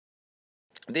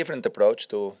different approach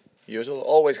to usual.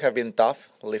 Always have been tough,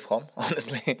 leave home,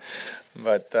 honestly.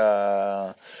 But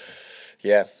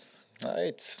yeah,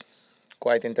 it's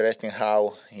quite interesting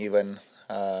how even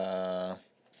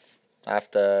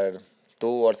after 2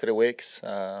 or 3 weeks,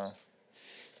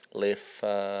 leave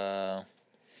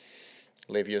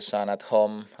leave your son at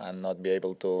home and not be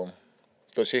able to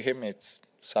see him. It's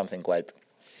something quite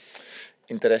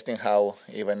interesting how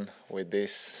even with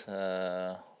this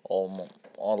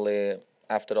only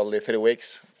after only 3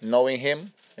 weeks knowing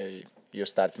him, you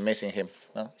start missing him.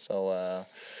 No? So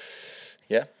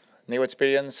yeah, new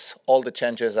experience. All the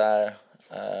changes are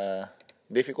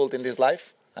difficult in this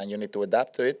life, and you need to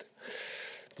adapt to it.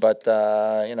 But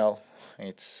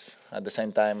it's at the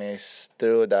same time it's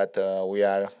true that we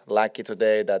are lucky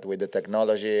today that with the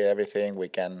technology, everything we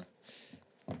can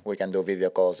do video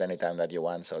calls anytime that you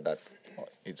want. So that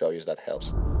it's obvious that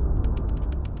helps.